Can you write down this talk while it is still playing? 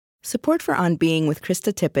Support for On Being with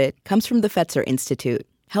Krista Tippett comes from the Fetzer Institute,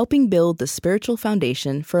 helping build the spiritual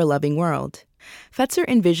foundation for a loving world. Fetzer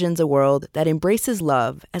envisions a world that embraces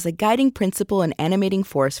love as a guiding principle and animating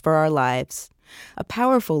force for our lives. A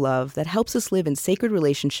powerful love that helps us live in sacred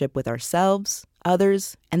relationship with ourselves,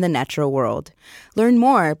 others, and the natural world. Learn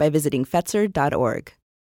more by visiting Fetzer.org.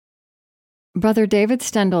 Brother David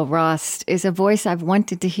Steindl-Rast is a voice I've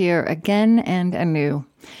wanted to hear again and anew.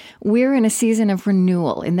 We're in a season of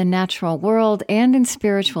renewal in the natural world and in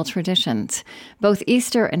spiritual traditions. Both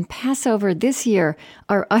Easter and Passover this year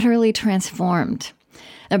are utterly transformed.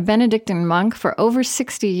 A Benedictine monk for over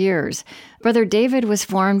 60 years, Brother David was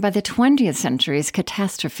formed by the 20th century's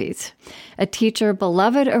catastrophes. A teacher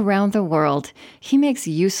beloved around the world, he makes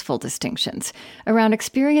useful distinctions around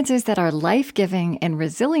experiences that are life-giving and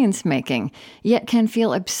resilience-making, yet can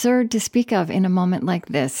feel absurd to speak of in a moment like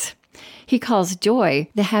this. He calls joy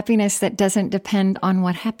the happiness that doesn't depend on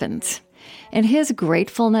what happens. And his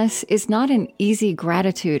gratefulness is not an easy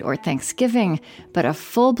gratitude or thanksgiving, but a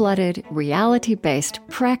full-blooded, reality-based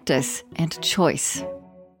practice and choice.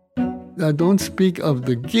 I don't speak of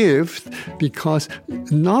the gift because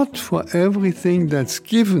not for everything that's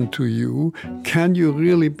given to you can you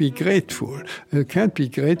really be grateful. You can't be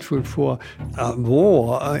grateful for a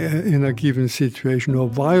war in a given situation, or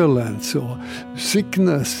violence, or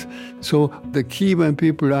sickness. So the key when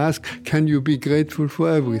people ask, can you be grateful for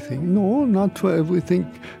everything? No, not for everything,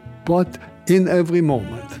 but in every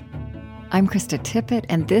moment. I'm Krista Tippett,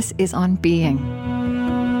 and this is On Being.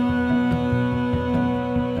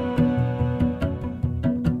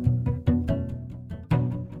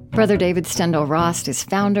 Brother David Steindl-Rast is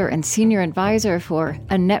founder and senior advisor for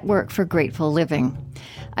A Network for Grateful Living.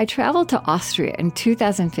 I traveled to Austria in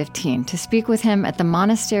 2015 to speak with him at the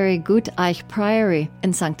monastery Gut Eich Priory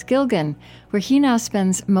in St. Gilgen, where he now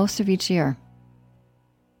spends most of each year.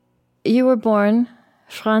 You were born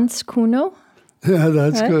Franz Kuno? Yeah,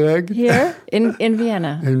 that's right? Correct. Here in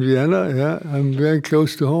Vienna. In Vienna, yeah. I'm very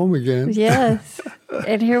close to home again. Yes,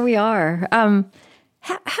 and here we are.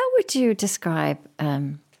 How would you describe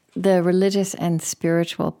the religious and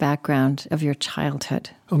spiritual background of your childhood?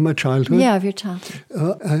 Of my childhood? Yeah, of your childhood.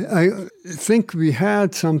 I think we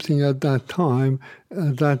had something at that time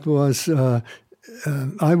that was,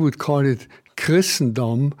 I would call it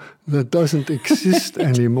Christendom, that doesn't exist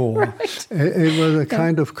anymore. Right. It was a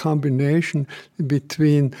kind of combination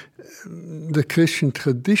between the Christian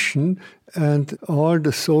tradition and all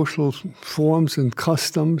the social forms and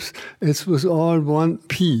customs. It was all one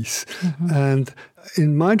piece. Mm-hmm. And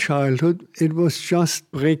in my childhood, it was just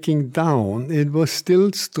breaking down. It was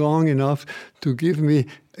still strong enough to give me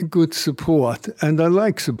good support. And I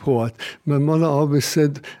like support. My mother always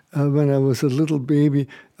said when I was a little baby,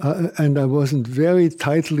 and I wasn't very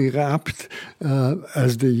tightly wrapped,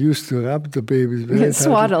 as they used to wrap the babies. Very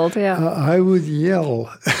swaddled, yeah. I would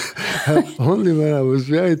yell. Only when I was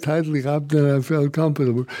very tightly wrapped, then I felt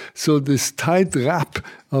comfortable. So this tight wrap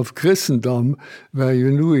of Christendom, where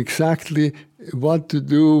you knew exactly what to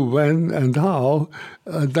do, when and how,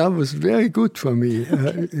 that was very good for me.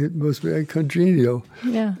 It was very congenial.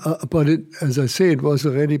 Yeah. But as I say, it was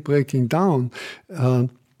already breaking down.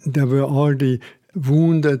 There were all the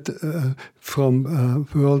wounded from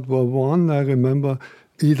World War I. I remember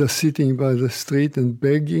either sitting by the street and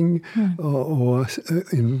begging, or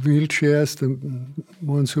in wheelchairs, the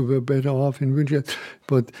ones who were better off in wheelchairs.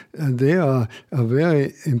 But they are a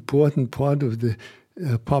very important part of the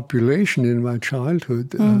population in my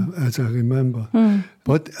childhood, as I remember.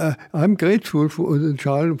 But I'm grateful for the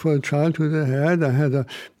childhood I had. I had a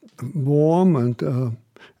warm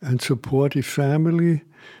and supportive family.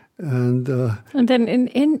 And then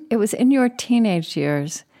it was in your teenage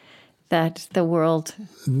years that the world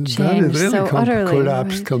changed really so utterly.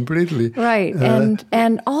 Collapsed right? completely. Right.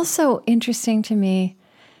 And also interesting to me,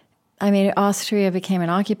 I mean, Austria became an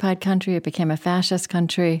occupied country. It became a fascist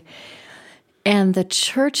country. And the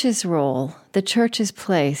church's role, the church's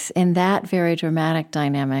place in that very dramatic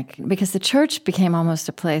dynamic, because the church became almost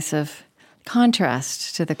a place of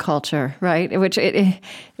contrast to the culture, right? Which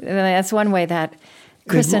that's one way that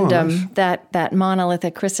Christendom, that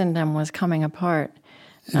monolithic Christendom was coming apart.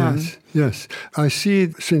 Yes. I see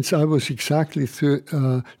it since I was exactly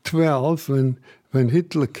 12 when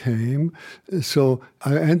Hitler came. So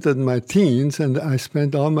I entered my teens, and I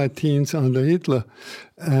spent all my teens under Hitler.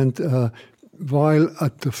 And while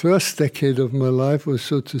at the first decade of my life was,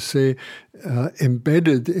 so to say,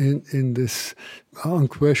 embedded in this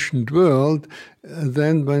unquestioned world,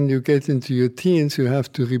 then when you get into your teens, you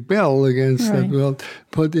have to rebel against that world.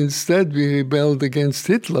 But instead, we rebelled against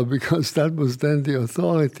Hitler because that was then the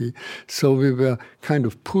authority. So we were kind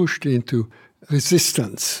of pushed into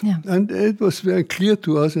resistance. Yeah. And it was very clear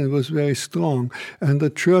to us, and it was very strong. And the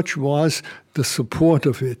church was the support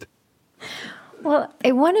of it. Well,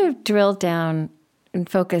 I want to drill down and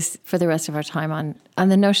focus for the rest of our time on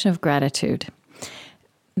the notion of gratitude.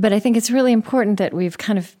 But I think it's really important that we've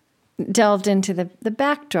kind of delved into the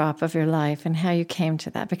backdrop of your life and how you came to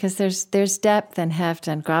that, because there's depth and heft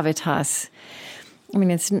and gravitas. I mean,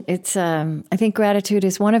 it's I think gratitude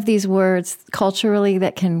is one of these words culturally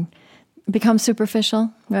that can become superficial,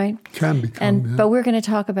 right? Can become, But we're going to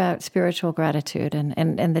talk about spiritual gratitude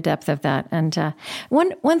and the depth of that. And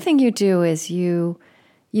one thing you do is you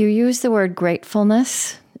use the word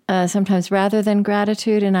gratefulness sometimes rather than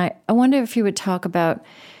gratitude. And I wonder if you would talk about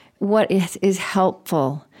what is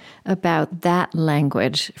helpful about that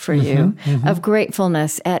language for you of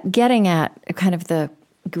gratefulness at getting at kind of the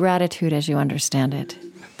gratitude as you understand it.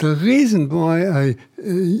 The reason why I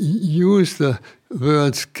use the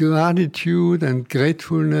words gratitude and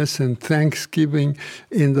gratefulness and thanksgiving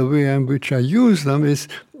in the way in which I use them is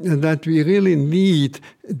that we really need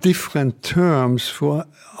different terms for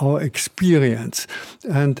our experience.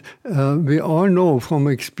 And we all know from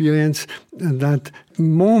experience that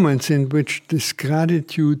moments in which this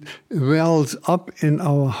gratitude wells up in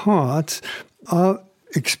our hearts are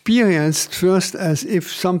experienced first as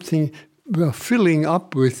if something were filling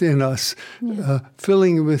up within us,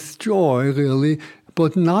 filling with joy, really,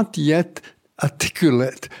 but not yet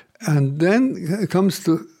articulate. And then comes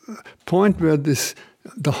the point where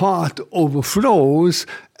the heart overflows,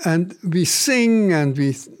 and we sing and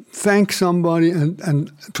we thank somebody,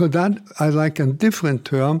 and for that I like a different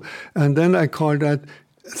term, and then I call that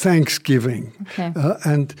thanksgiving. Okay.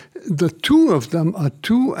 And the two of them are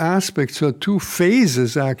two aspects or two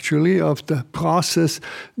phases, actually, of the process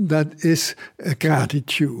that is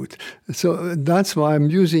gratitude. So that's why I'm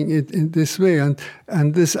using it in this way.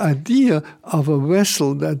 And this idea of a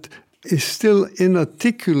vessel that is still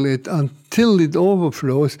inarticulate until it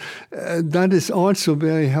overflows, that is also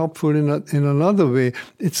very helpful in another way.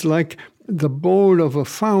 It's like the bowl of a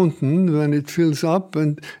fountain when it fills up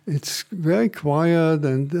and it's very quiet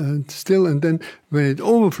and still, and then when it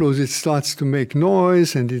overflows, it starts to make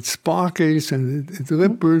noise and it sparkles and it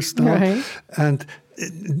ripples down. Right. And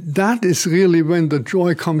that is really when the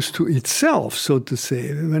joy comes to itself, so to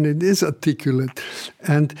say, when it is articulate.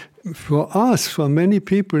 And for us, for many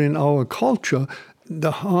people in our culture,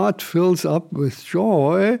 the heart fills up with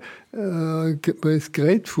joy, with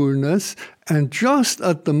gratefulness, and just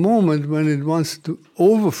at the moment when it wants to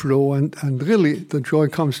overflow and really the joy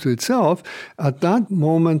comes to itself, at that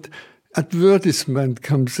moment, advertisement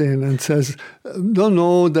comes in and says,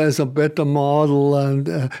 no, there's a better model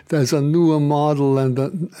and there's a newer model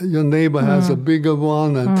and your neighbor has a bigger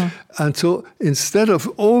one. And so instead of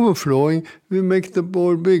overflowing, we make the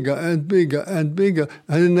bowl bigger and bigger and bigger.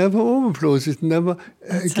 And it never overflows. It never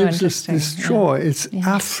gives us this joy. Yeah. It's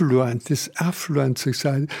affluent, this affluent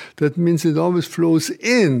society. That means it always flows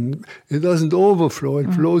in. It doesn't overflow.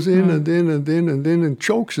 It flows in and in and in and in and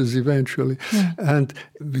chokes us eventually. Yeah. And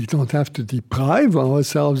we don't have to deprive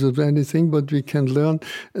ourselves of anything, but we can learn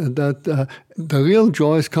that the real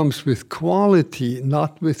joy comes with quality,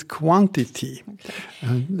 not with quantity. Okay.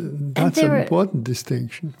 And that's an important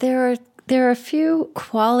distinction. There are a few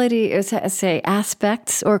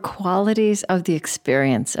aspects or qualities of the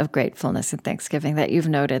experience of gratefulness and thanksgiving that you've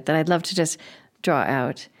noted that I'd love to just draw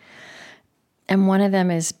out. And one of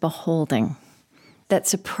them is beholding. That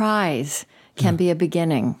surprise can be a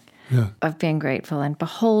beginning of being grateful, and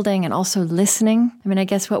beholding and also listening. I mean, I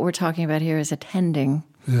guess what we're talking about here is attending.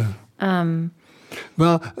 Yeah.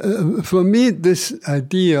 Well, for me, this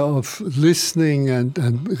idea of listening and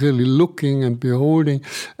really looking and beholding,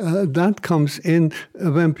 that comes in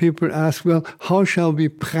when people ask, well, how shall we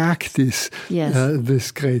practice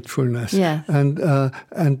this gratefulness? Yes.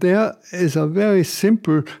 And there is a very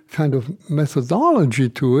simple kind of methodology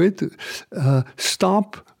to it.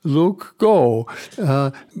 Stop, look, go.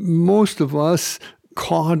 Most of us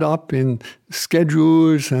caught up in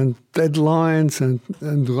schedules and deadlines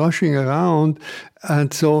and rushing around.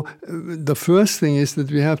 And so the first thing is that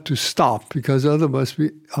we have to stop, because otherwise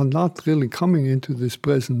we are not really coming into this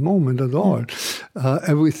present moment at all.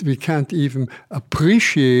 We can't even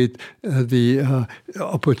appreciate the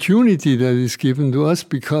opportunity that is given to us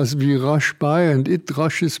because we rush by and it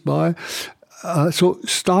rushes by. So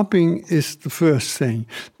stopping is the first thing.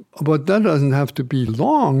 But that doesn't have to be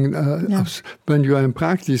long. When you are in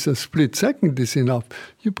practice, a split second is enough.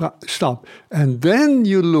 You stop. And then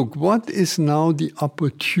you look, what is now the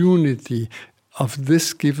opportunity of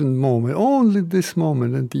this given moment, only this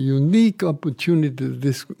moment, and the unique opportunity of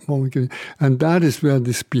this moment. And that is where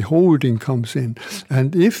this beholding comes in.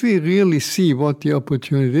 And if we really see what the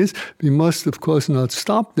opportunity is, we must, of course, not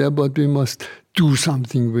stop there, but we must do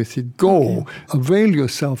something with it. Go. Avail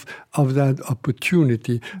yourself of that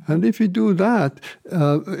opportunity. And if you do that,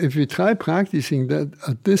 if we try practicing that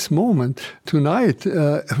at this moment, tonight,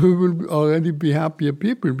 we will already be happier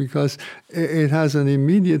people because it has an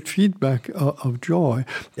immediate feedback of joy.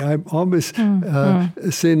 I always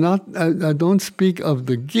say I don't speak of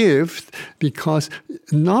the gift because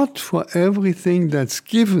not for everything that's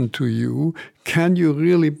given to you can you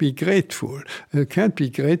really be grateful. You can't be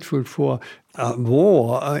grateful for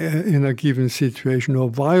war in a given situation, or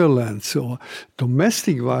violence, or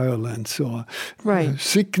domestic violence, or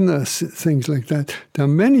sickness, things like that. There are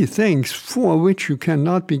many things for which you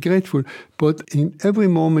cannot be grateful, but in every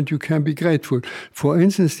moment you can be grateful. For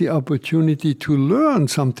instance, the opportunity to learn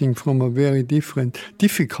something from a very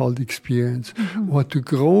difficult experience, or to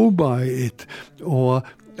grow by it, or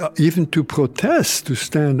even to protest, to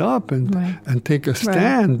stand up and take a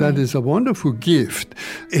stand. That is a wonderful gift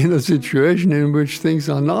in a situation in which things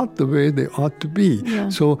are not the way they ought to be.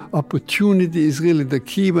 So opportunity is really the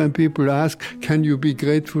key when people ask, can you be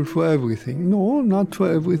grateful for everything? No, not for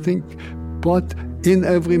everything, but in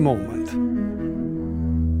every moment.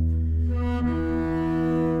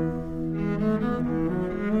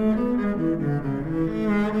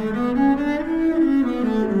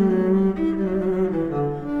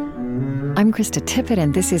 I'm Krista Tippett,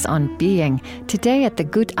 and this is On Being. Today at the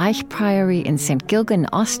Gut Eich Priory in St. Gilgen,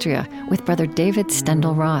 Austria, with Brother David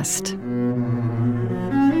Steindl-Rast.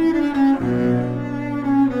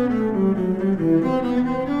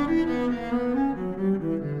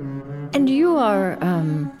 And you are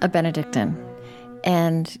a Benedictine.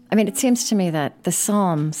 And, I mean, it seems to me that the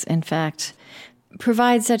Psalms, in fact,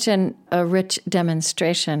 provide such a rich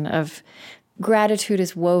demonstration of gratitude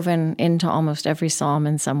is woven into almost every psalm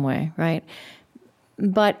in some way, right?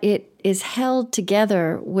 But it is held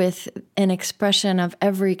together with an expression of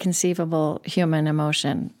every conceivable human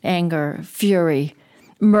emotion: anger, fury,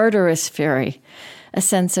 murderous fury, a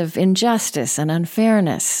sense of injustice and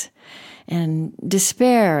unfairness, and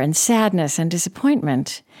despair and sadness and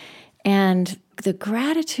disappointment. And the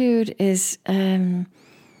gratitude is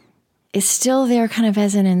still there kind of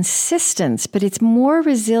as an insistence, but it's more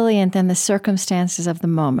resilient than the circumstances of the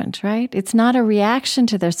moment, right? It's not a reaction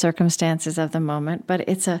to the circumstances of the moment, but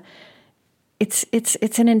it's an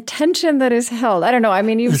intention that is held. I don't know. I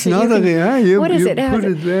mean, you put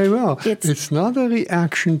it very well. It's not a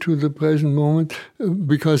reaction to the present moment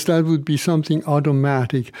because that would be something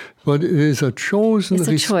automatic, but it is a chosen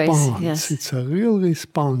response. Choice, yes. It's a real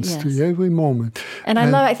response to every moment. And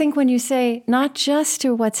I think when you say not just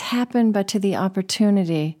to what's happened, but to the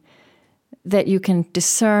opportunity that you can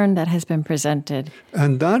discern that has been presented.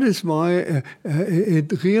 And that is why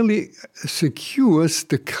it really secures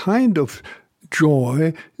the kind of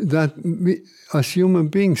joy that we, as human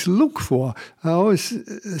beings, look for. I always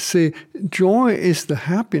say joy is the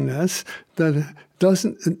happiness that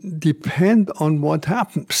doesn't depend on what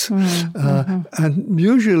happens. And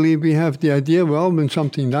usually we have the idea, well, when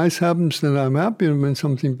something nice happens, then I'm happy, and when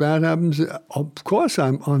something bad happens, of course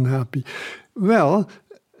I'm unhappy. Well,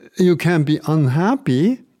 you can be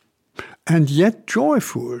unhappy and yet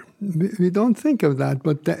joyful. We don't think of that,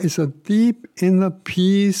 but there is a deep inner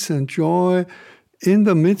peace and joy in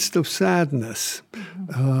the midst of sadness.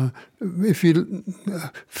 If we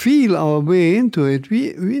feel our way into it,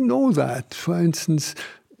 we know that. For instance,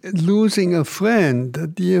 losing a friend, a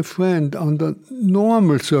dear friend, under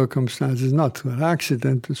normal circumstances, not through an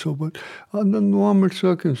accident or so, but under normal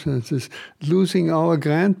circumstances, losing our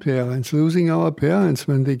grandparents, losing our parents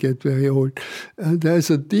when they get very old. There's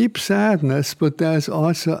a deep sadness, but there's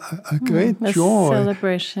also a great joy.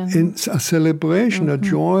 A celebration, a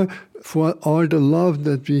joy for all the love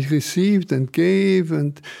that we received and gave,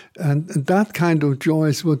 and that kind of joy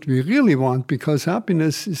is what we really want, because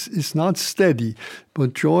happiness is not steady,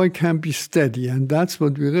 but joy can be steady, and that's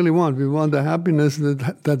what we really want. We want a happiness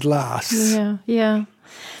that lasts. Yeah.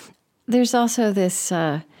 There's also this,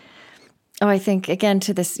 I think, again,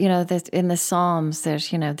 to this, that in the Psalms, there's,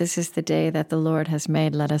 this is the day that the Lord has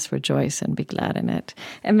made, let us rejoice and be glad in it.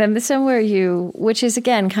 And then somewhere which is,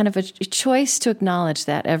 again, kind of a choice to acknowledge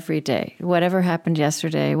that every day, whatever happened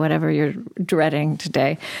yesterday, whatever you're dreading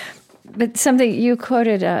today, But something you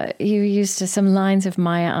quoted, you used some lines of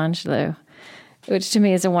Maya Angelou, which to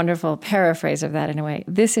me is a wonderful paraphrase of that in a way.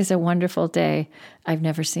 This is a wonderful day. I've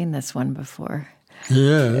never seen this one before.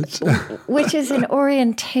 Yes. Which is an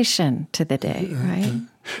orientation to the day, right?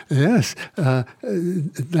 Yes.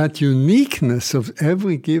 That uniqueness of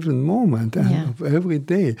every given moment and of every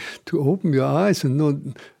day, to open your eyes and know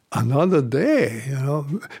another day,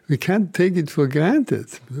 we can't take it for granted.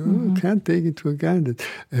 We can't take it for granted.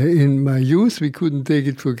 In my youth, we couldn't take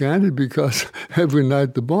it for granted because every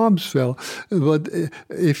night the bombs fell. But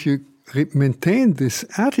if you maintain this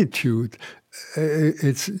attitude,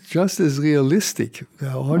 it's just as realistic. There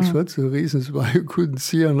are all sorts of reasons why you couldn't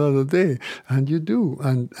see another day, and you do.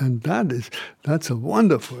 And that's a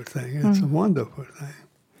wonderful thing. It's a wonderful thing.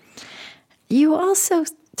 You also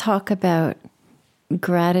talk about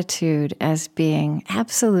gratitude as being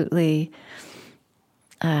absolutely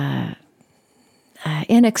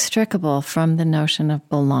inextricable from the notion of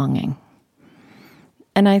belonging.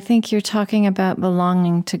 And I think you're talking about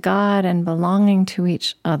belonging to God and belonging to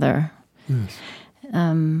each other. Yes.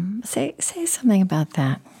 Say something about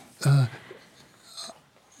that.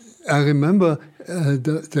 I remember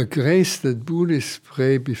the grace that Buddhists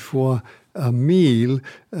pray before a meal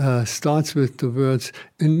starts with the words,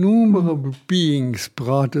 innumerable beings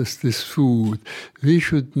brought us this food. We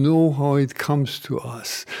should know how it comes to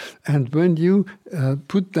us. And when you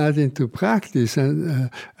put that into practice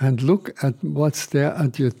and look at what's there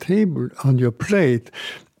at your table, on your plate,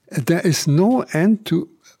 there is no end to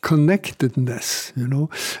connectedness.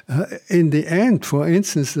 In the end, for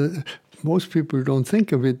instance, most people don't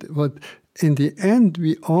think of it, but in the end,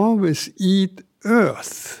 we always eat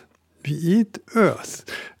earth. We eat earth,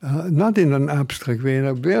 not in an abstract way, in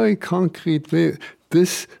a very concrete way.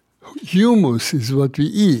 This humus is what we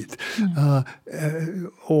eat.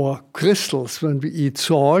 Or crystals, when we eat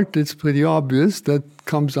salt, it's pretty obvious that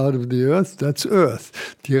comes out of the earth, that's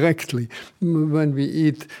earth, directly. When we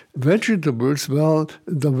eat vegetables, well,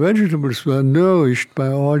 the vegetables were nourished by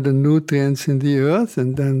all the nutrients in the earth,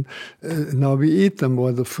 and then now we eat them,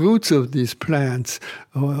 or the fruits of these plants.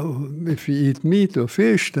 Or if we eat meat or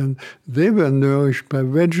fish, then they were nourished by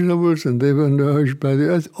vegetables, and they were nourished by the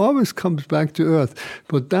earth. Always comes back to earth.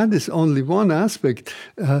 But that is only one aspect.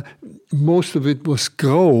 Most of it was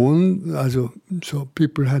grown, so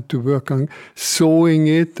people had to work on sowing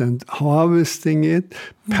it and harvesting it,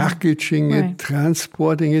 packaging it,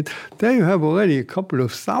 transporting it. There you have already a couple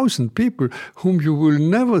of thousand people whom you will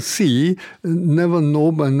never see, never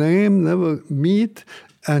know by name, never meet,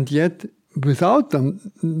 and yet without them,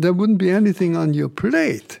 there wouldn't be anything on your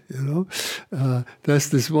plate. There's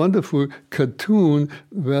this wonderful cartoon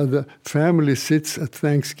where the family sits at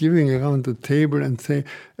Thanksgiving around the table and say,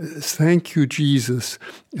 "Thank you, Jesus."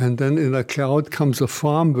 And then in a crowd comes a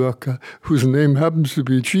farm worker whose name happens to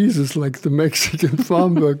be Jesus, like the Mexican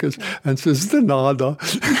farm workers, and says, "De nada."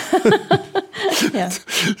 Yeah.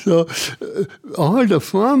 So all the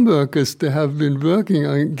farm workers, they have been working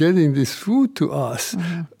on getting this food to us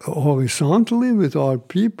horizontally with all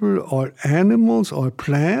people, all animals, all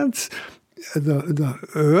plants, the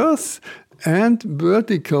earth, and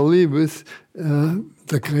vertically with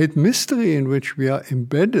the great mystery in which we are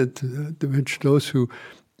embedded, which those who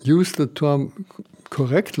use the term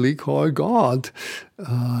correctly call God.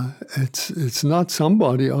 It's not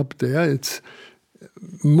somebody up there. It's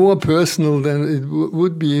more personal than it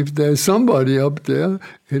would be if there's somebody up there.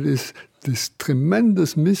 It is this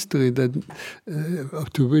tremendous mystery that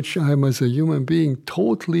to which I am, as a human being,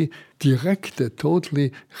 totally directed,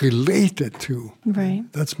 totally related to. Right.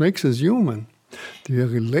 That makes us human. We are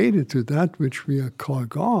related to that which we are called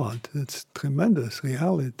God. That's tremendous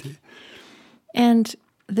reality. And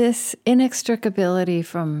this inextricability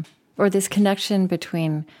from, or this connection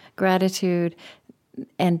between gratitude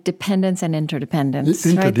and dependence and interdependence,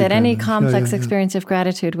 right? That any complex experience of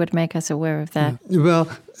gratitude would make us aware of that. Well,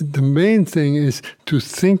 the main thing is to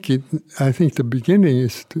think it. I think the beginning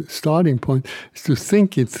is the starting point is to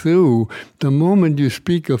think it through. The moment you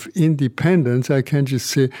speak of independence, I can just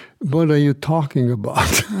say, "What are you talking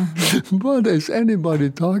about?" What is anybody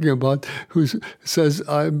talking about who says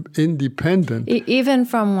I'm independent? Even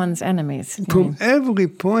from one's enemies. From every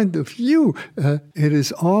point of view, it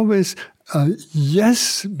is always.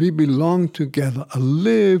 Yes, we belong together. A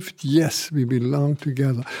lived yes, we belong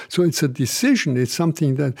together. So it's a decision. It's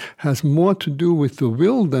something that has more to do with the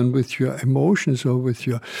will than with your emotions or with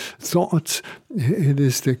your thoughts. It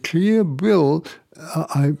is the clear will.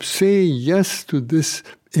 I say yes to this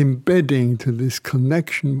embedding, to this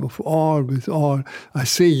connection of all with all. I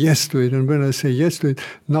say yes to it. And when I say yes to it,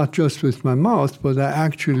 not just with my mouth, but I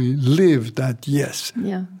actually live that yes.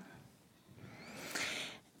 Yeah.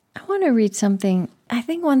 want to read something. I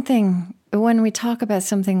think one thing, when we talk about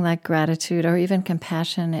something like gratitude or even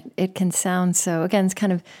compassion, it can sound so, again, it's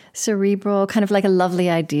kind of cerebral, kind of like a lovely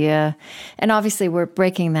idea. And obviously we're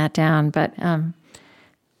breaking that down, but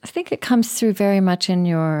I think it comes through very much in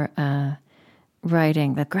your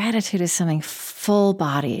writing that gratitude is something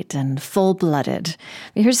full-bodied and full-blooded.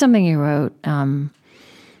 Here's something you wrote, and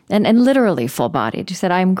literally full-bodied. You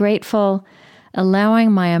said, "I am grateful,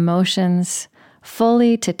 allowing my emotions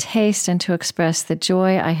fully to taste and to express the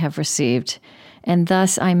joy I have received, and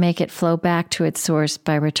thus I make it flow back to its source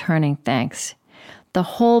by returning thanks.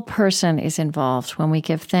 The whole person is involved when we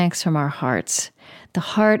give thanks from our hearts. The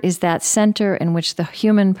heart is that center in which the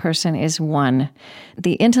human person is one.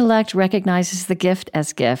 The intellect recognizes the gift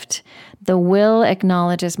as gift. The will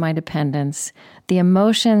acknowledges my dependence. The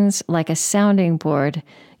emotions, like a sounding board,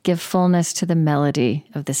 give fullness to the melody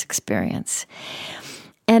of this experience."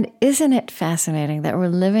 And isn't it fascinating that we're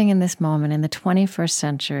living in this moment in the 21st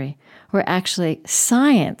century where actually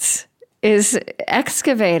science is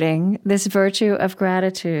excavating this virtue of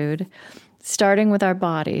gratitude, starting with our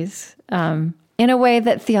bodies, in a way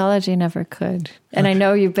that theology never could. And I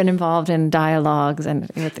know you've been involved in dialogues and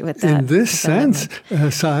with that. In this sense,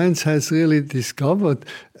 science has really discovered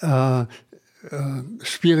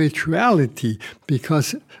spirituality,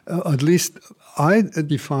 because at least I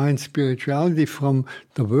define spirituality from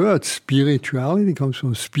the word spirituality. It comes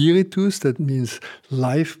from spiritus, that means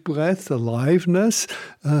life breath, aliveness.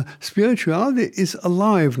 Spirituality is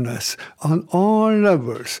aliveness on all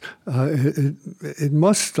levels. It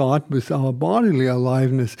must start with our bodily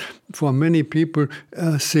aliveness. For many people,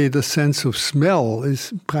 say the sense of smell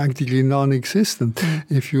is practically non-existent.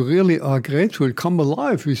 If you really are grateful, come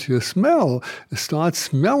alive with your smell. Start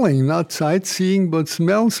smelling, not sightseeing, but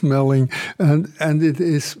smelling. And it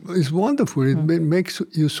is wonderful. It makes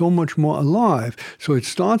you so much more alive. So it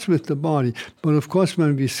starts with the body. But of course,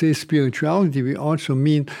 when we say spirituality, we also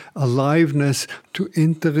mean aliveness to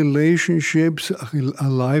interrelationships,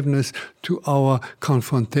 aliveness to our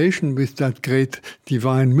confrontation with that great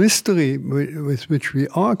divine mystery with which we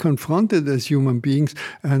are confronted as human beings,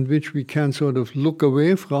 and which we can sort of look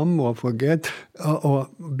away from or forget or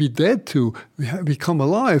be dead to. We come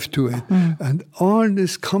alive to it. And all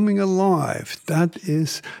this coming alive, that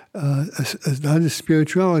is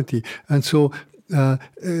spirituality. And so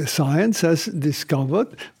science has discovered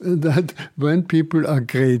that when people are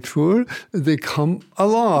grateful, they come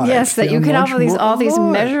alive. Yes, that you can have all these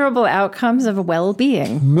measurable outcomes of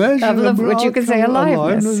well-being, which you could say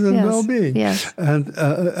aliveness and well-being. Yes. And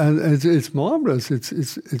it's marvelous.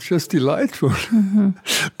 It's just delightful.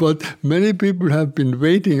 But many people have been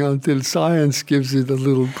waiting until science gives it a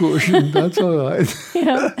little push, and that's all right.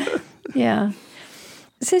 Yeah.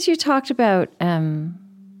 Since you talked about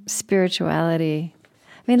spirituality,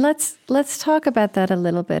 I mean, let's talk about that a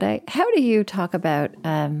little bit. How do you talk about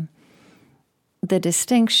the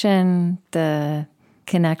distinction, the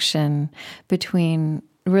connection between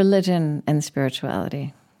religion and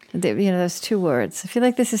spirituality? Those two words. I feel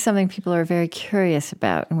like this is something people are very curious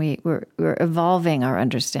about, and we're evolving our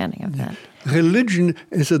understanding of that. Religion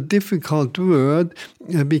is a difficult word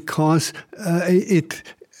because it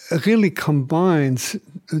really combines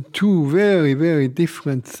two very, very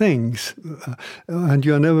different things. And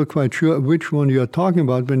you're never quite sure which one you're talking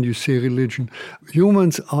about when you say religion.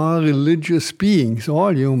 Humans are religious beings,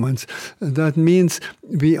 all humans. That means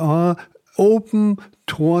we are open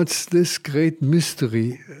towards this great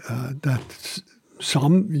mystery that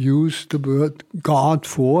some use the word God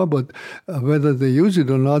for, but whether they use it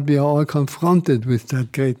or not, we are all confronted with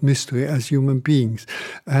that great mystery as human beings.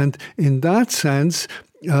 And in that sense,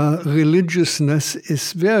 religiousness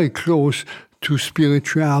is very close to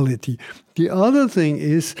spirituality. The other thing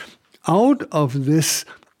is, out of this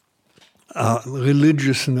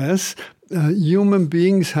religiousness, human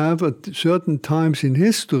beings have at certain times in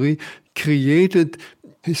history created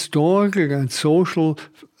historical and social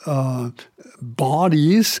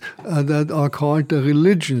bodies that are called the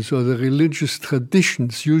religions or the religious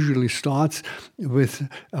traditions. Usually starts with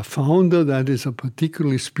a founder that is a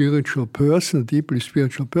particularly spiritual person, a deeply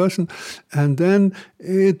spiritual person, and then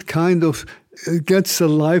it kind of gets a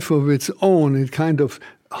life of its own. It kind of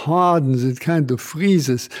hardens, it kind of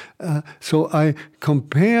freezes. So I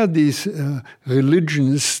compare these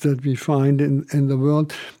religions that we find in the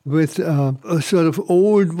world with sort of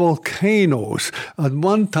old volcanoes. At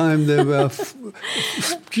one time they were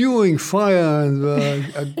spewing fire and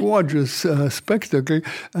a gorgeous spectacle,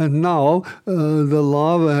 and now the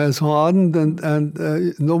lava has hardened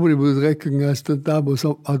and nobody would recognize that was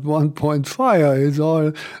at one point fire. It's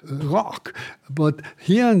all rock. But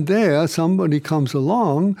here and there, somebody comes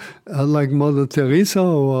along, like Mother Teresa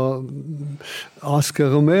or Oscar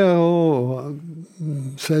Romero or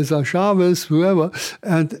Cesar Chavez, whoever,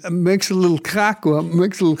 and makes a little crack,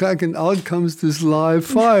 and out comes this live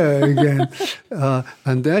fire again.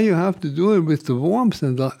 And there you have to do it with the warmth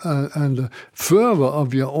and the fervor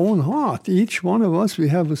of your own heart. Each one of us, we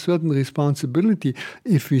have a certain responsibility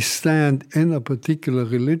if we stand in a particular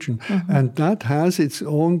religion. Mm-hmm. And that has its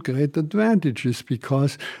own great advantages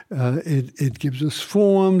because it gives us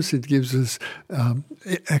forms, it gives us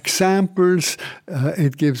examples,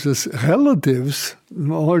 it gives us relatives,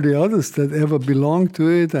 all the others that ever belong to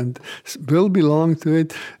it and will belong to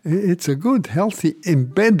it. It's a good, healthy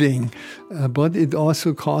embedding, but it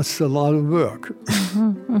also costs a lot of work,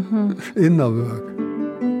 inner work.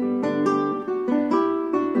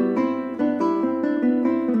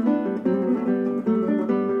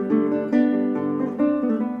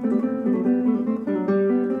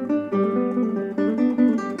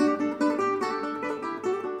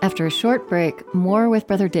 After a short break, more with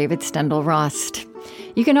Brother David Steindl-Rast.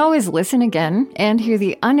 You can always listen again and hear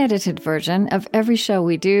the unedited version of every show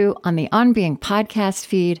we do on the On Being podcast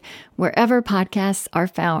feed, wherever podcasts are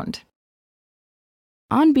found.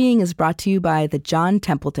 On Being is brought to you by the John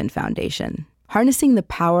Templeton Foundation, harnessing the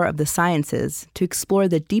power of the sciences to explore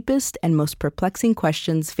the deepest and most perplexing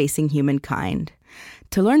questions facing humankind.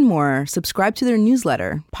 To learn more, subscribe to their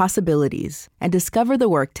newsletter, Possibilities, and discover the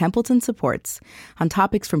work Templeton supports on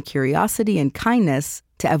topics from curiosity and kindness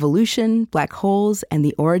to evolution, black holes, and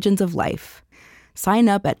the origins of life. Sign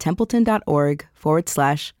up at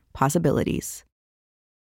templeton.org/possibilities.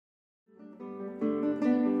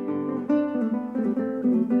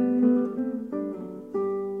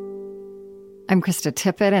 I'm Krista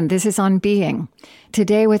Tippett, and this is On Being.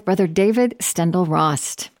 Today with Brother David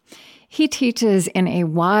Steindl-Rast. He teaches in a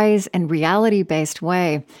wise and reality-based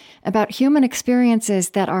way about human experiences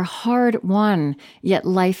that are hard-won, yet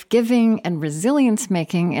life-giving and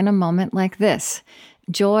resilience-making in a moment like this: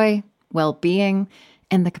 joy, well-being,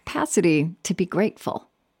 and the capacity to be grateful.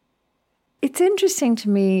 It's interesting to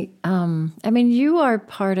me, you are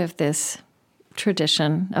part of this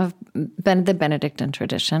tradition of the Benedictine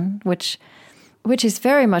tradition, which is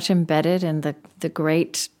very much embedded in the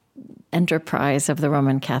great enterprise of the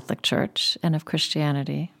Roman Catholic Church and of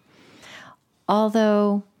Christianity.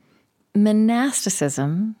 Although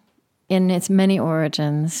monasticism, in its many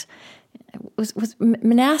origins, was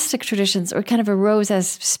monastic traditions or kind of arose as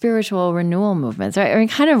spiritual renewal movements. Right? I mean,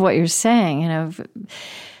 kind of what you're saying,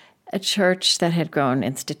 a church that had grown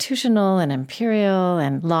institutional and imperial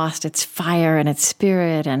and lost its fire and its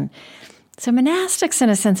spirit. And so monastics, in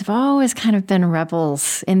a sense, have always kind of been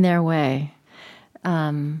rebels in their way.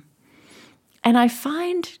 And I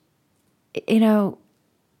find, and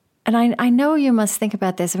I know you must think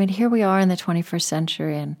about this. I mean, here we are in the 21st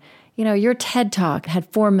century, and, your TED Talk had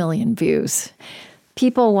 4 million views.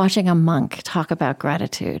 People watching a monk talk about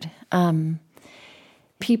gratitude.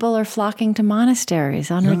 People are flocking to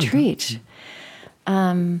monasteries on retreat.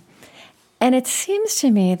 And it seems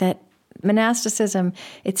to me that monasticism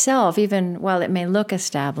itself, even while it may look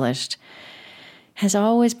established, has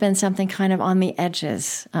always been something kind of on the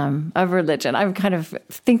edges of religion. I'm kind of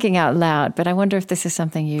thinking out loud, but I wonder if this is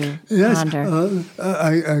something you ponder.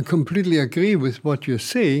 I completely agree with what you're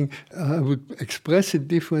saying. I would express it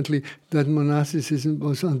differently, that monasticism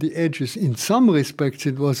was on the edges. In some respects,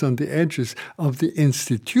 it was on the edges of the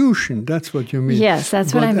institution. That's what you mean. Yes,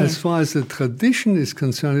 that's what I mean. But as far as the tradition is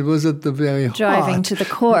concerned, it was at the very heart. Driving to the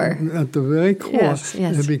core. At the very core. Yes.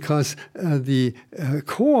 Because the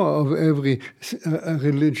core of every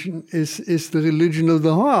religion is the religion of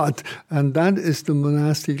the heart, and that is the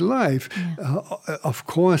monastic life. Yeah. Of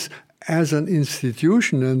course, as an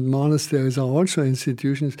institution, and monasteries are also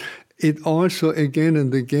institutions, it also again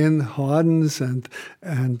and again hardens and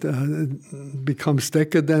becomes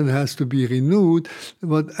decadent, has to be renewed.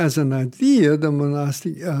 But as an idea, the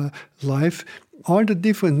monastic life, all the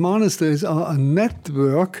different monasteries are a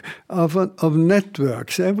network of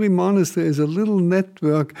networks. Every monastery is a little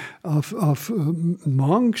network of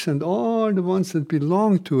monks and all the ones that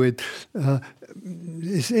belong to it.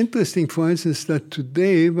 It's interesting, for instance, that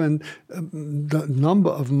today, when the number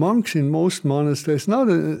of monks in most monasteries, not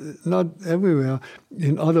everywhere,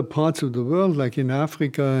 in other parts of the world, like in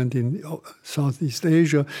Africa and in Southeast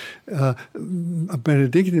Asia,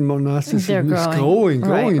 Benedictine monasticism is growing.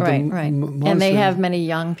 Right. And they have many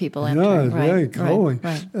young people entering. Yeah, very growing.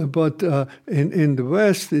 Right. But in the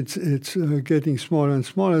West, it's getting smaller and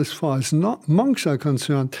smaller as far as monks are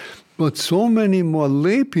concerned. but so many more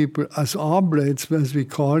lay people as oblates, as we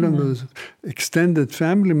call them, as extended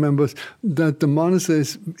family members, that the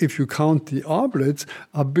monasteries, if you count the oblates,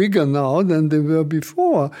 are bigger now than they were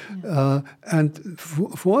before. And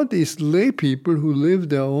for these lay people who live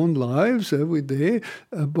their own lives every day,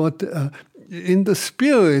 but in the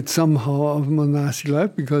spirit somehow of monastic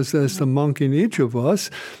life, because there's the monk in each of us,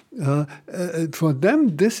 for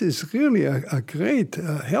them this is really a great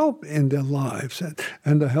help in their lives,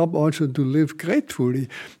 and a help also to live gratefully.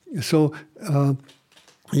 So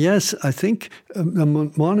yes, I think the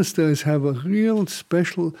monasteries have a real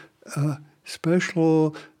special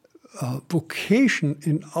vocation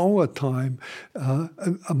in our time to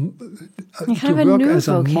work as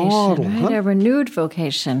a model. Right? A renewed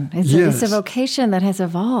vocation. It's a vocation that has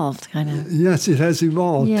evolved, kind of. Yes, it has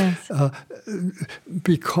evolved. Yes.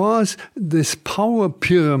 Because this power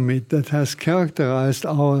pyramid that has characterized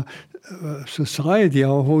our society,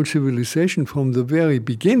 our whole civilization from the very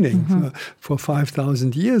beginning, for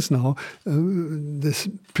 5,000 years now, this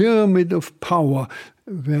pyramid of power,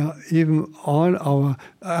 where even all our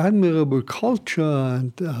admirable culture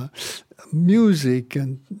and music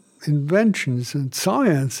and inventions and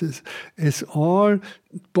sciences is all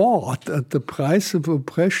bought at the price of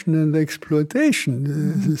oppression and exploitation.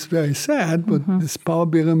 This is very sad, but this power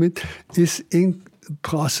pyramid is in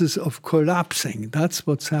process of collapsing. That's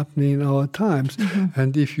what's happening in our times.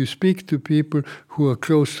 And if you speak to people who are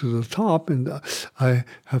close to the top, and I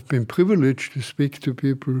have been privileged to speak to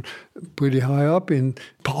people pretty high up in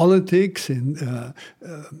politics, in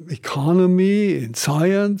economy, in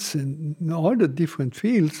science, in all the different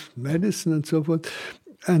fields, medicine and so forth,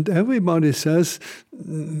 and everybody says,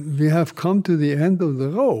 we have come to the end of the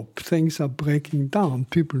rope. Things are breaking down.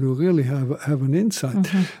 People who really have an insight.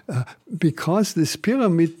 Because this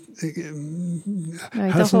pyramid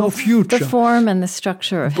has no future. The form and the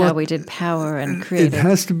structure of how we did power and created. It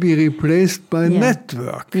has to be replaced by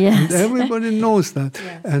network. Yes. And everybody knows that.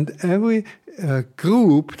 Yes. And every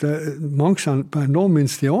group, the monks are by no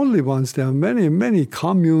means the only ones. There are many, many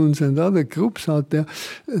communes and other groups out there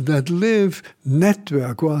that live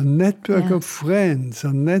network, or a network of friends,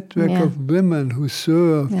 a network of women who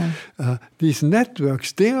serve. These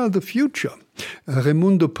networks, they are the future.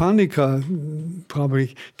 Raimundo Panica,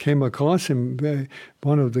 probably came across him,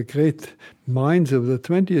 one of the great minds of the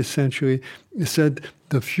 20th century, said,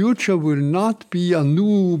 the future will not be a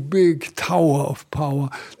new big tower of power.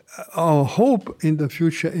 Our hope in the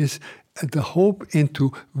future is the hope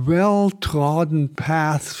into well-trodden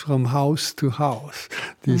paths from house to house.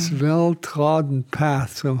 These well-trodden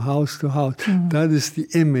paths from house to house. That is the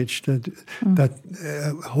image that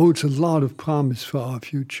holds a lot of promise for our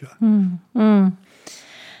future.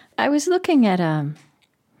 I was looking at a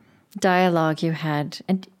dialogue you had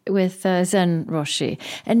with Zen Roshi.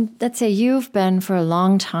 And let's say you've been for a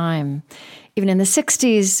long time, even in the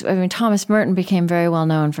 60s, I mean, Thomas Merton became very well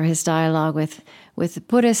known for his dialogue with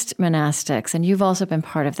Buddhist monastics, and you've also been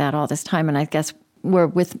part of that all this time, and I guess we're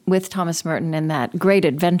with Thomas Merton in that great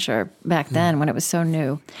adventure back then when it was so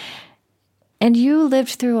new. And you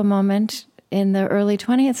lived through a moment in the early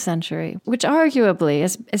 20th century, which arguably,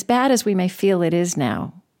 as bad as we may feel it is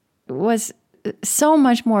now, was so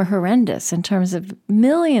much more horrendous in terms of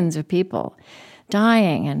millions of people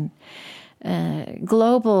dying and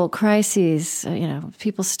global crises,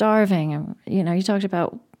 people starving. And, you talked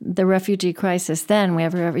about the refugee crisis then. There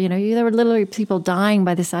were literally people dying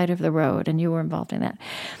by the side of the road, and you were involved in that.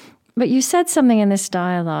 But you said something in this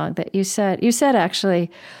dialogue that you said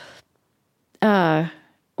actually,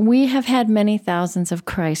 we have had many thousands of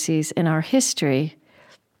crises in our history,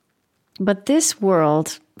 but this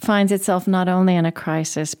world finds itself not only in a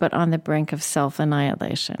crisis, but on the brink of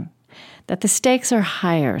self-annihilation. That the stakes are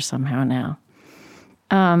higher somehow now.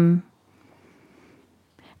 And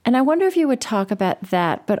I wonder if you would talk about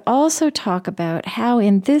that, but also talk about how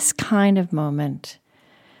in this kind of moment,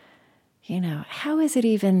 how is it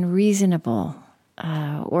even reasonable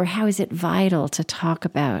or how is it vital to talk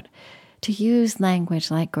about, to use language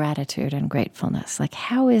like gratitude and gratefulness? Like,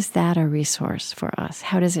 how is that a resource for us?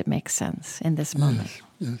 How does it make sense in this moment?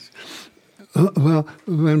 Yes. Well,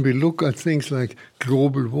 when we look at things like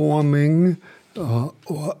global warming or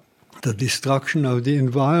the destruction of the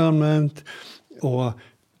environment or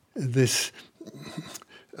this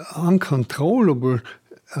uncontrollable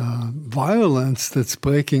violence that's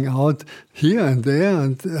breaking out here and there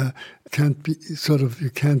and can't be you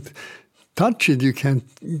can't touch it, you can't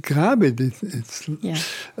grab it.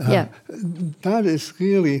 That is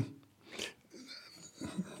really,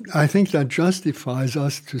 I think that justifies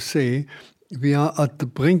us to say we are at the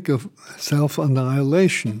brink of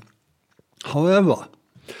self-annihilation. However,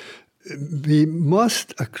 we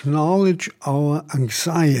must acknowledge our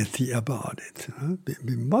anxiety about it.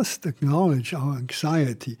 We must acknowledge our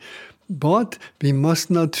anxiety, but we must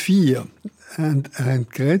not fear. And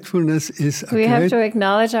gratefulness is we have to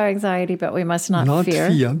acknowledge our anxiety, but we must not fear.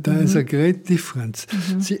 There is a great difference.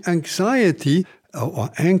 See, anxiety or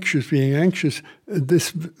anxious, being anxious,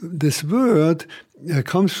 this word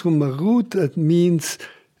comes from a root that means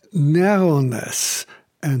narrowness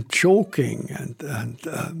and choking, and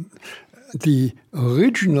the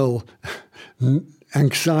original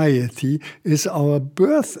anxiety is our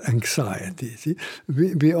birth anxiety. See?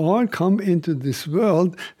 We all come into this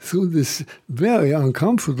world through this very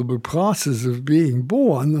uncomfortable process of being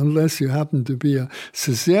born, unless you happen to be a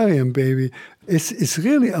cesarean baby. It's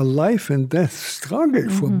really a life and death struggle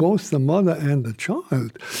for both the mother and the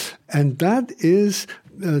child. And that is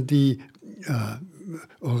the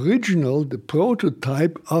original, the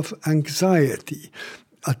prototype of anxiety.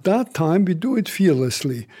 At that time, we do it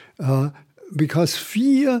fearlessly, because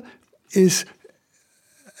fear is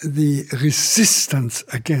the resistance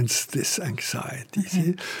against this anxiety.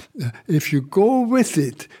 See? If you go with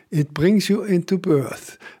it, it brings you into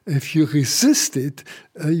birth. If you resist it,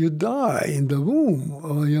 you die in the womb,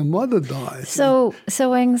 or your mother dies. So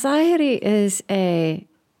anxiety is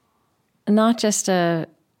not just an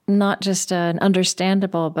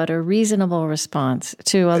understandable, but a reasonable response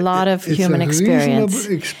to a lot of human experience. It's a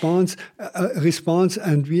reasonable response,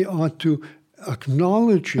 and we ought to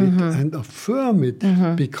acknowledge it and affirm it,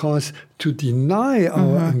 because to deny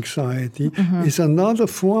our anxiety is another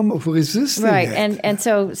form of resisting right. it. And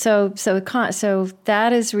so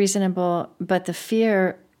that is reasonable, but the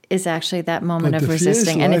fear is actually that moment of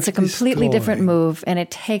resisting, and it's a completely different move, and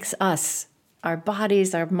it takes us, our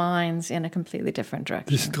bodies, our minds, in a completely different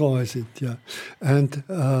direction. Destroys it, yeah. And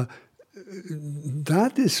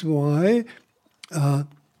that is why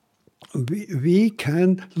we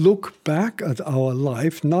can look back at our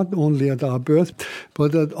life, not only at our birth,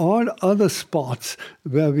 but at all other spots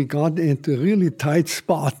where we got into a really tight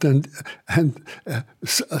spot and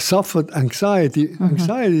suffered anxiety.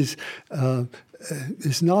 Anxiety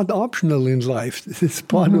is not optional in life. It's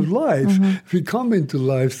part of life. We come into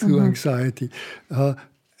life through anxiety.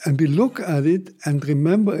 And we look at it and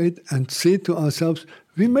remember it and say to ourselves,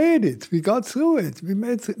 we made it. We got through it. We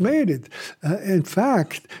made it. In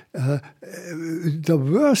fact, the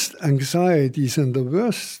worst anxieties and the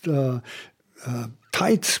worst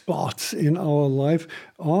tight spots in our life,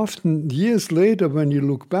 often years later when you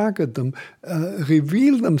look back at them,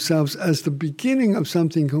 reveal themselves as the beginning of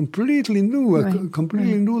something completely new, a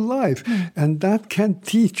completely new life. And that can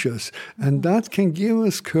teach us. And that can give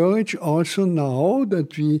us courage also now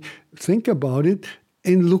that we think about it,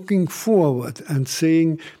 in looking forward and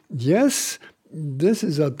saying, yes, this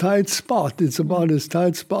is a tight spot. It's about as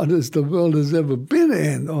tight spot as the world has ever been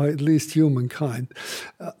in, or at least humankind.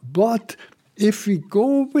 But if we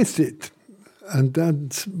go with it, and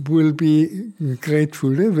that will be grateful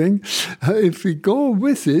living, if we go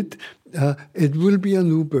with it, it will be a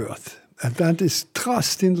new birth. And that is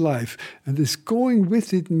trust in life. And this going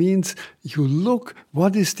with it means you look,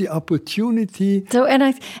 what is the opportunity? So, and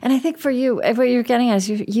I think for you, what you're getting at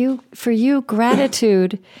is for you,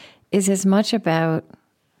 gratitude is as much about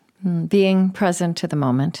being present to the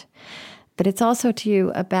moment, but it's also to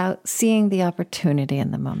you about seeing the opportunity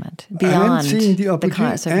in the moment beyond and seeing the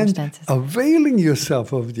opportunity circumstances. And availing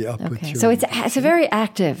yourself of the opportunity. Okay. So it's a very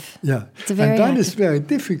active. Yeah, it's a very and that active. Is very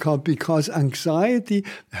difficult because anxiety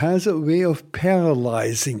has a way of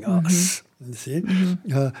paralyzing us. You see,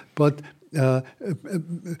 but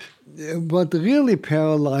what really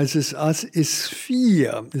paralyzes us is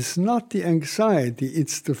fear. It's not the anxiety,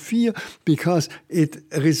 it's the fear because it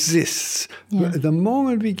resists. Yeah. The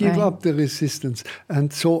moment we give up the resistance.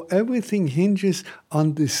 And so everything hinges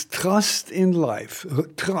on this trust in life,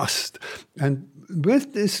 trust. And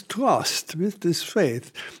with this trust, with this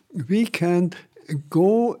faith, we can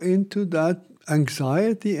go into that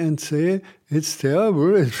anxiety and say, it's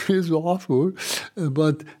terrible, it feels awful,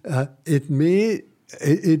 but I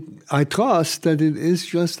trust that it is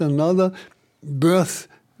just another birth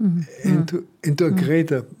into a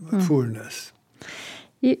greater fullness.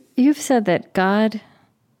 You've said that God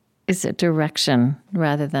is a direction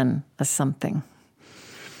rather than a something.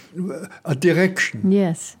 A direction.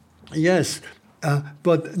 Yes. Yes,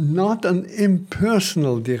 but not an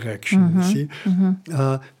impersonal direction. See,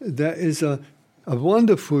 there is a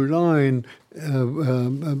wonderful line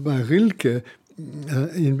by Rilke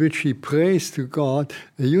in which he prays to God.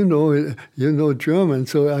 You know German,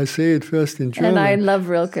 so I say it first in German. And I love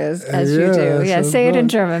Rilke, as you do. Yeah, say it in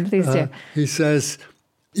German, please do. He says,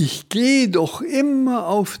 Ich gehe doch immer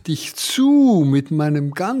auf dich zu mit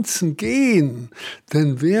meinem ganzen Gehen,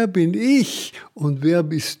 denn wer bin ich und wer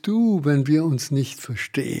bist du, wenn wir uns nicht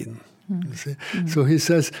verstehen? So he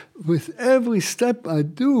says, with every step I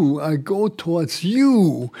do, I go towards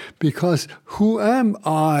you, because who am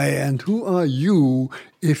I and who are you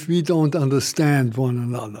if we don't understand one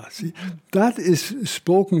another? See, that is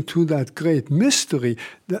spoken to that great mystery.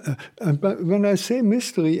 But when I say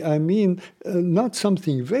mystery, I mean not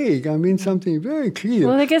something vague, I mean something very clear.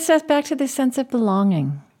 Well, I guess that's back to the sense of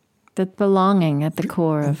belonging. That belonging at the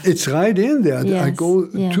core of... It's right in there. Yes, I go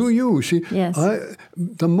to you. See, yes.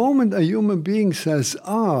 The moment a human being says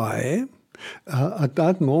I, at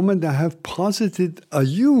that moment I have posited a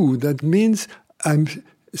you. That means I'm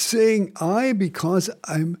saying I because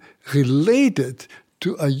I'm related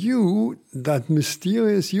to a you, that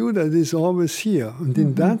mysterious you that is always here. And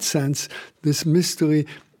in that sense, this mystery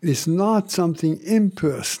is not something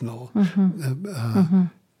impersonal.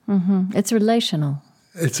 It's relational.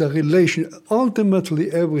 It's a relation.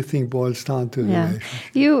 Ultimately, everything boils down to relation.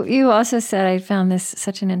 You also said, I found this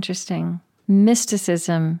such an interesting,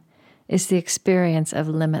 mysticism is the experience of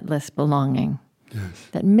limitless belonging. Yes.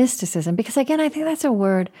 That mysticism, because again, I think that's a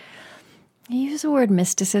word, you use the word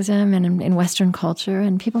mysticism in Western culture,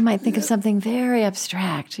 and people might think of something very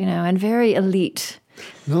abstract, and very elite.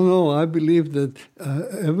 No, I believe that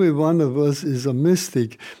every one of us is a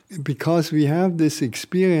mystic because we have this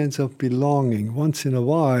experience of belonging once in a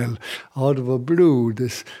while, out of a blue.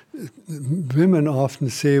 Women often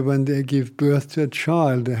say when they give birth to a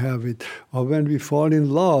child, they have it. Or when we fall in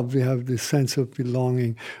love, we have this sense of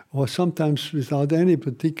belonging. Or sometimes without any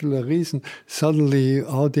particular reason, suddenly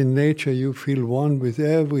out in nature you feel one with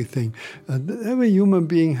everything. Every human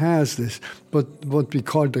being has this. But what we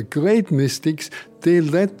call the great mystics, they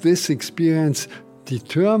let this experience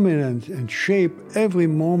determine and shape every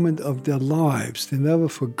moment of their lives. They never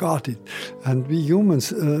forgot it. And we humans,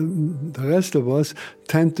 the rest of us,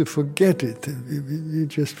 tend to forget it. We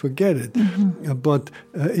just forget it. But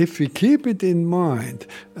if we keep it in mind,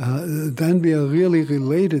 then we are really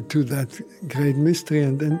related to that great mystery,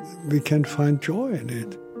 and then we can find joy in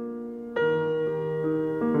it.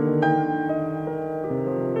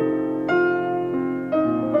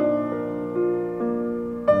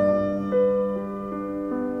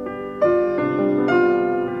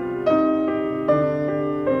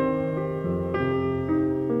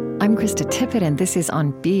 I'm Krista Tippett, and this is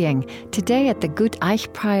On Being. Today at the Gut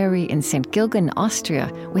Eich Priory in St. Gilgen,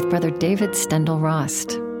 Austria, with Brother David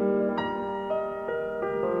Steindl-Rast.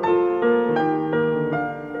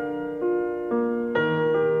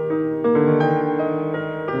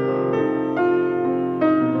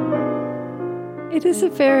 It is a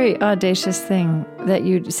very audacious thing that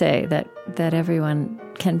you say, that everyone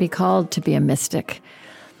can be called to be a mystic.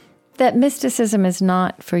 That mysticism is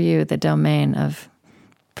not for you the domain of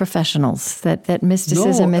professionals, that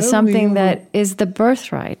mysticism is something that is the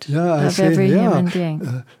birthright of every human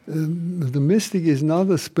being. The mystic is not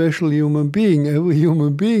a special human being. Every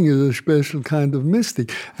human being is a special kind of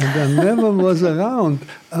mystic. And there never was around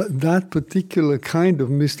that particular kind of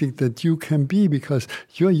mystic that you can be, because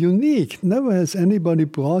you're unique. Never has anybody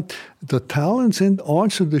brought the talents and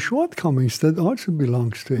also the shortcomings that also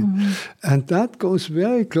belongs to it. And that goes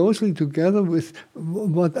very closely together with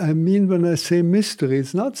what I mean when I say mystery.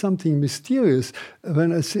 It's not something mysterious.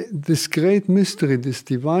 When I say this great mystery, this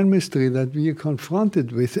divine mystery that we are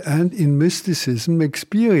confronted with, and in mysticism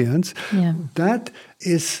experience, that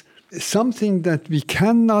is something that we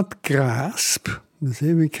cannot grasp.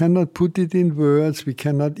 We cannot put it in words, we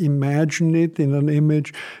cannot imagine it in an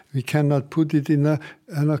image, we cannot put it in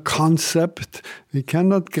a concept, we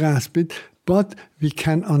cannot grasp it, but we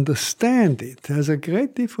can understand it. There's a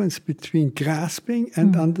great difference between grasping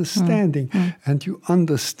and understanding. And you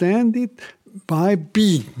understand it by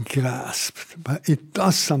being grasped. But it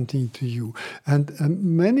does something to you. And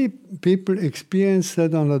many people experience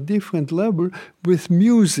that on a different level with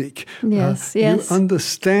music. Yes. You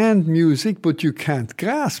understand music, but you can't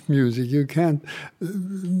grasp music. You can't.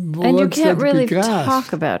 And you can't really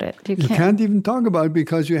talk about it. You can't even talk about it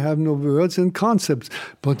because you have no words and concepts.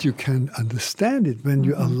 But you can understand it when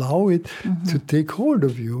you allow it to take hold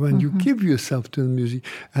of you, when you give yourself to the music.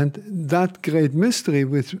 And that great mystery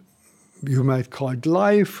with, you might call it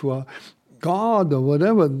life or God or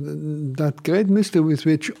whatever, that great mystery with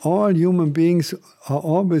which all human beings are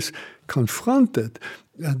always confronted,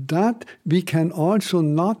 that we can also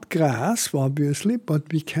not grasp, obviously,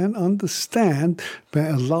 but we can understand by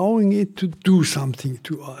allowing it to do something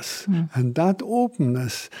to us. And that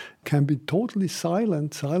openness can be totally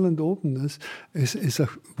silent. Silent openness is a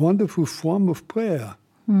wonderful form of prayer.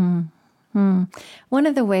 One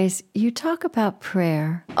of the ways you talk about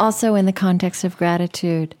prayer, also in the context of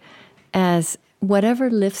gratitude, as whatever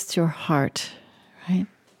lifts your heart, right?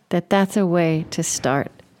 That's a way to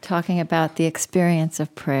start talking about the experience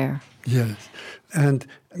of prayer. Yes. And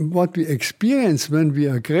what we experience when we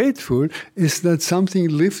are grateful is that something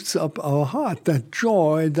lifts up our heart. That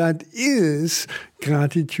joy, that is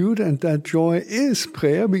gratitude, and that joy is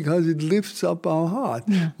prayer because it lifts up our heart.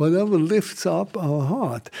 Yeah. Whatever lifts up our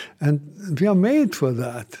heart. And we are made for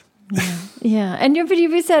that. Yeah. And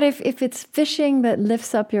you said if it's fishing that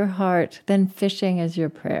lifts up your heart, then fishing is your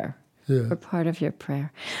prayer. Yeah. Or part of your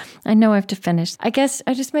prayer. I know I have to finish. I guess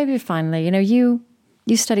I just maybe finally, you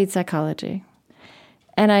studied psychology.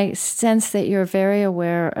 And I sense that you're very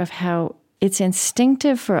aware of how it's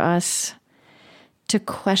instinctive for us to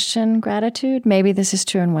question gratitude. Maybe this is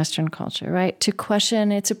true in Western culture, right? To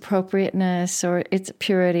question its appropriateness or its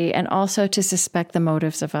purity, and also to suspect the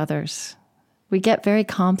motives of others. We get very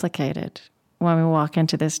complicated when we walk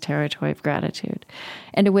into this territory of gratitude,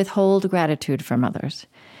 and to withhold gratitude from others.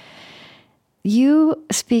 You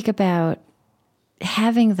speak about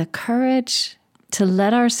having the courage to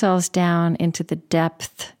let ourselves down into the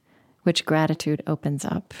depth which gratitude opens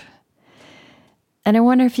up. And I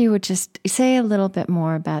wonder if you would just say a little bit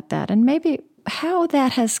more about that, and maybe how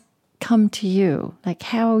that has come to you, like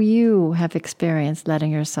how you have experienced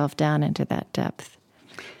letting yourself down into that depth.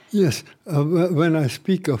 Yes, when I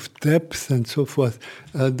speak of depth and so forth,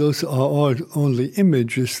 those are all only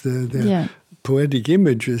images. They're poetic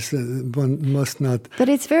images. One must not... But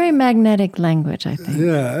it's very magnetic language, I think.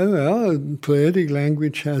 Yeah, well, poetic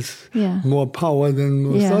language has more power than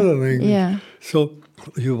most other language. Yeah. So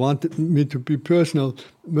you wanted me to be personal.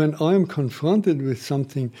 When I'm confronted with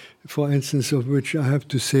something, for instance, of which I have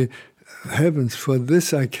to say, heavens, for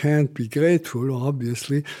this I can't be grateful,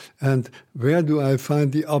 obviously. And where do I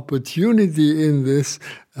find the opportunity in this?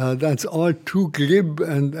 That's all too glib,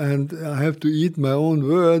 and I have to eat my own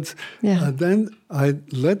words. Yeah. Then I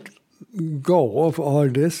let go of all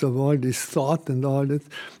this thought and all this,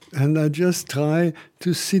 and I just try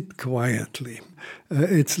to sit quietly.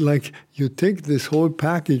 It's like you take this whole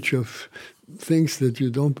package of things that you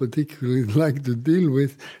don't particularly like to deal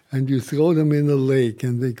with, and you throw them in a lake,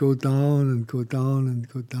 and they go down and go down and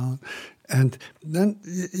go down. And then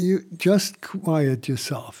you just quiet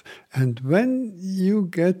yourself. And when you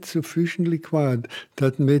get sufficiently quiet,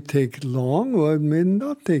 that may take long, or it may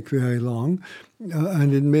not take very long,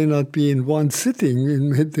 and it may not be in one sitting. It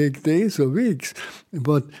may take days or weeks.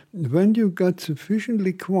 But when you got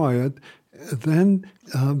sufficiently quiet, then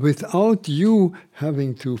without you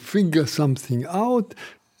having to figure something out,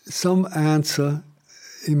 some answer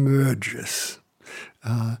emerges.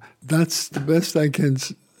 That's the best I can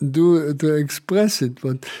do to express it,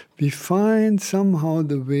 but we find somehow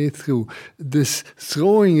the way through. This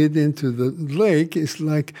throwing it into the lake is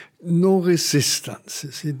like no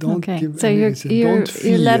resistance. You don't give so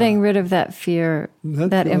you're letting rid of that fear,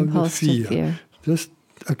 that impulse to fear. Just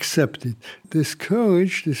accept it. This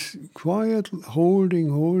courage, this quiet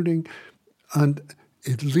holding, and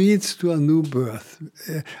it leads to a new birth.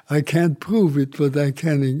 I can't prove it, but I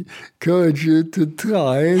can encourage you to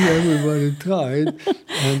try it. Everybody try it.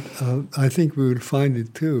 And I think we will find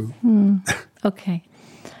it too. Okay.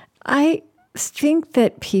 I think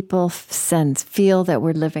that people feel that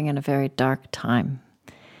we're living in a very dark time.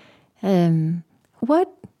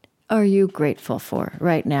 What are you grateful for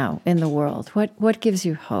right now in the world? What gives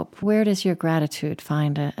you hope? Where does your gratitude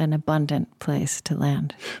find an abundant place to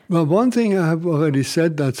land? Well, one thing I have already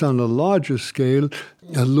said that's on a larger scale,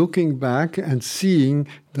 looking back and seeing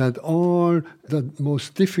that all the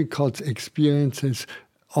most difficult experiences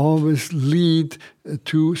always lead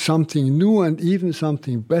to something new and even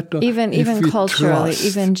something better. Even culturally,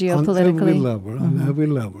 even geopolitically. On every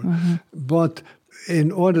level. Mm-hmm. But in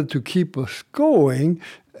order to keep us going,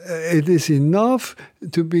 it is enough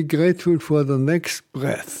to be grateful for the next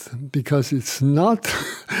breath, because it's not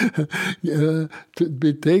to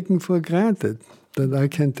be taken for granted that I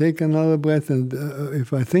can take another breath. And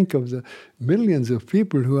if I think of the millions of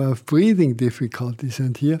people who have breathing difficulties,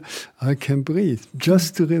 and here I can breathe,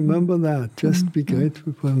 just to remember that, just be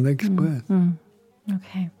grateful for the next breath.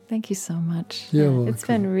 Okay, thank you so much. You're welcome. It's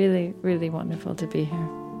been really, really wonderful to be here.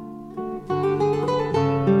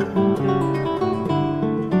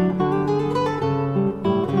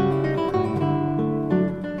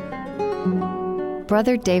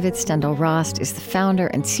 Brother David Steindl-Rast is the founder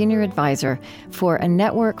and senior advisor for a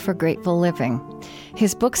network for grateful living.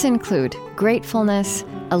 His books include Gratefulness,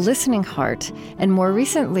 A Listening Heart, and more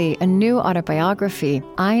recently, a new autobiography,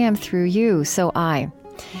 I Am Through You, So I.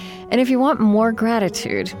 And if you want more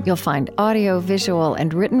gratitude, you'll find audio, visual,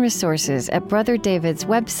 and written resources at Brother David's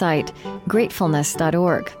website,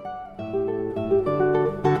 gratefulness.org.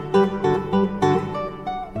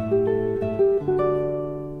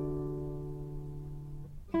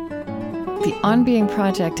 The On Being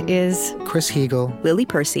Project is Chris Hegel, Lily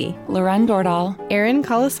Percy, Loren Dordal, Erin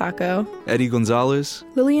Colasacco, Eddie Gonzalez,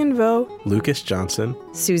 Lillian Vo, Lucas Johnson,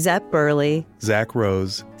 Suzette Burley, Zach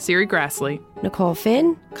Rose, Siri Grassley, Nicole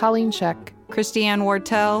Finn, Colleen Scheck, Christiane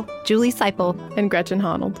Wartell, Julie Seipel, and Gretchen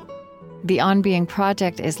Honnold. The On Being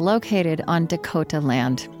Project is located on Dakota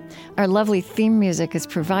land. Our lovely theme music is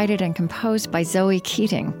provided and composed by Zoe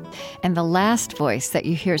Keating. And the last voice that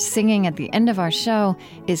you hear singing at the end of our show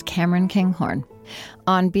is Cameron Kinghorn.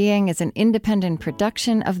 On Being is an independent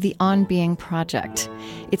production of the On Being Project.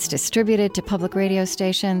 It's distributed to public radio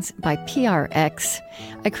stations by PRX.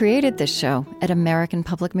 I created this show at American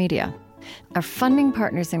Public Media. Our funding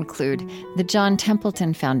partners include the John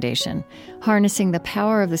Templeton Foundation, harnessing the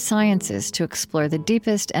power of the sciences to explore the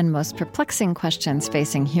deepest and most perplexing questions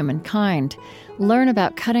facing humankind. Learn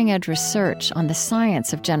about cutting-edge research on the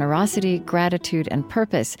science of generosity, gratitude, and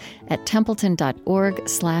purpose at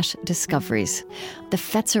templeton.org/discoveries. The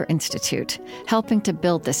Fetzer Institute, helping to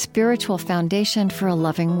build the spiritual foundation for a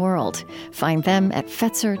loving world. Find them at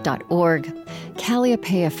fetzer.org.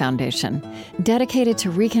 Calliopeia Foundation, dedicated to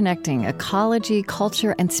reconnecting ecology,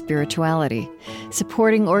 culture, and spirituality,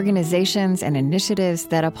 supporting organizations and initiatives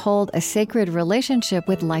that uphold a sacred relationship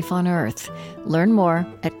with life on Earth. Learn more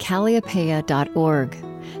at calliopeia.org.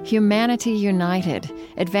 Humanity United,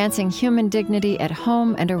 advancing human dignity at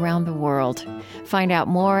home and around the world. Find out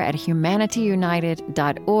more at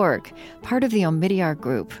humanityunited.org, part of the Omidyar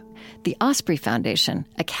Group. The Osprey Foundation,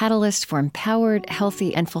 a catalyst for empowered,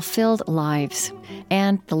 healthy, and fulfilled lives.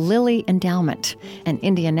 And the Lilly Endowment, an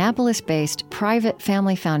Indianapolis-based private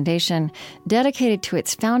family foundation dedicated to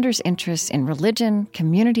its founders' interests in religion,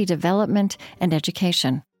 community development, and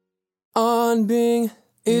education. On Being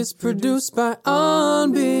is produced by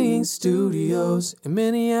On Being Studios in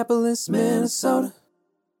Minneapolis, Minnesota.